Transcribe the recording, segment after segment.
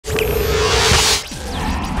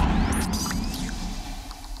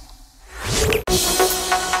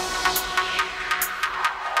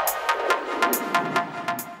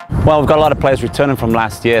Well, we've got a lot of players returning from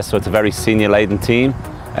last year, so it's a very senior-laden team,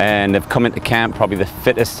 and they've come into camp probably the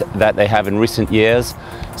fittest that they have in recent years.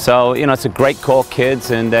 So, you know, it's a great core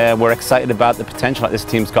kids, and we're excited about the potential that this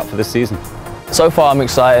team's got for this season. So far I'm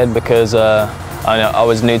excited because I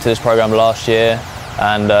was new to this program last year,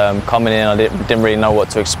 and coming in I didn't really know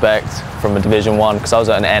what to expect from a Division 1 because I was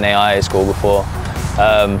at an NAIA school before.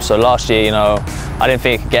 So last year, you know, I didn't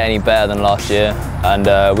think it could get any better than last year,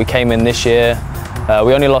 and we came in this year.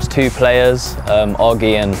 We only lost 2 players,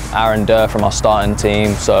 Oggy and Aaron Durr from our starting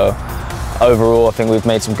team, so overall I think we've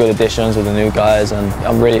made some good additions with the new guys, and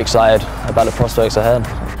I'm really excited about the prospects ahead.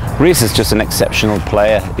 Reece is just an exceptional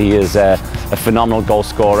player. He is a phenomenal goal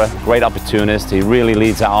scorer, great opportunist. He really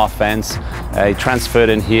leads our offense. He transferred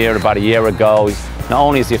in here about a year ago. Not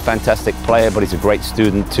only is he a fantastic player, but he's a great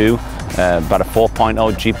student too. About a 4.0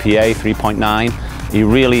 GPA, 3.9. He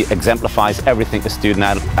really exemplifies everything a student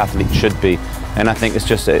athlete should be. And I think it's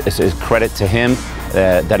a credit to him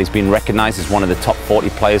that he's been recognized as one of the top 40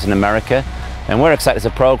 players in America. And we're excited as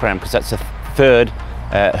a program because that's the 3rd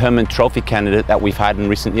Herman Trophy candidate that we've had in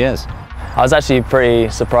recent years. I was actually pretty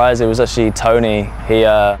surprised. It was actually Tony. He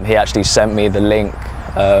actually sent me the link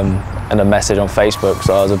and a message on Facebook,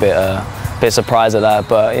 so I was a bit surprised at that.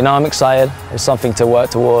 But you know, I'm excited. It's something to work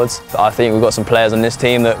towards. I think we've got some players on this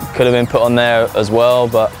team that could have been put on there as well.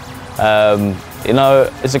 But you know,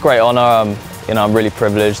 it's a great honour. You know, I'm really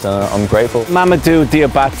privileged and I'm grateful. Mamadou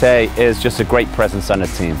Diabate is just a great presence on the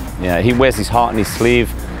team. Yeah, he wears his heart on his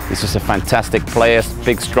sleeve. He's just a fantastic player,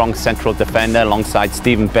 big, strong central defender alongside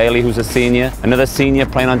Stephen Bailey, who's a senior. Another senior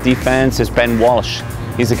playing on defense is Ben Walsh.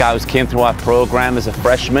 He's a guy who's came through our program as a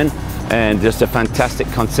freshman and just a fantastic,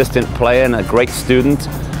 consistent player and a great student,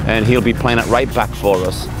 and he'll be playing at right back for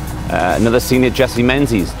us. Another senior, Jesse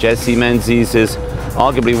Menzies. Jesse Menzies is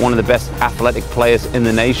arguably one of the best athletic players in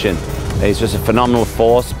the nation. He's just a phenomenal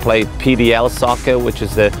force, played PDL soccer, which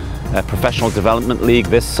is the professional development league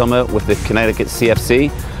this summer with the Connecticut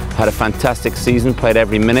CFC. Had a fantastic season, played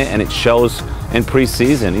every minute, and it shows in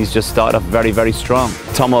pre-season. He's just started off very, very strong.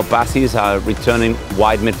 Tom Obasi is our returning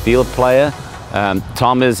wide midfield player.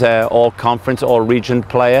 Tom is an all-conference, all-region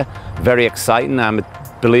player. Very exciting. I'm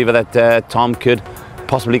a believer that Tom could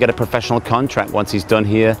possibly get a professional contract once he's done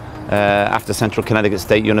here after Central Connecticut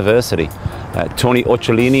State University. Tony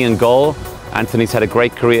Ocellini in goal. Anthony's had a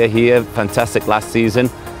great career here, fantastic last season,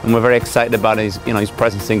 and we're very excited about his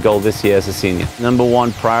presence in goal this year as a senior. Number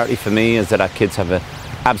one priority for me is that our kids have an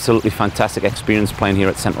absolutely fantastic experience playing here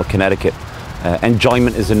at Central Connecticut.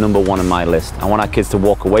 Enjoyment is the number 1 on my list. I want our kids to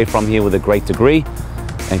walk away from here with a great degree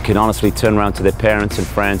and can honestly turn around to their parents and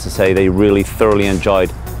friends and say they really thoroughly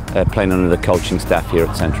enjoyed playing under the coaching staff here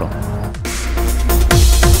at Central.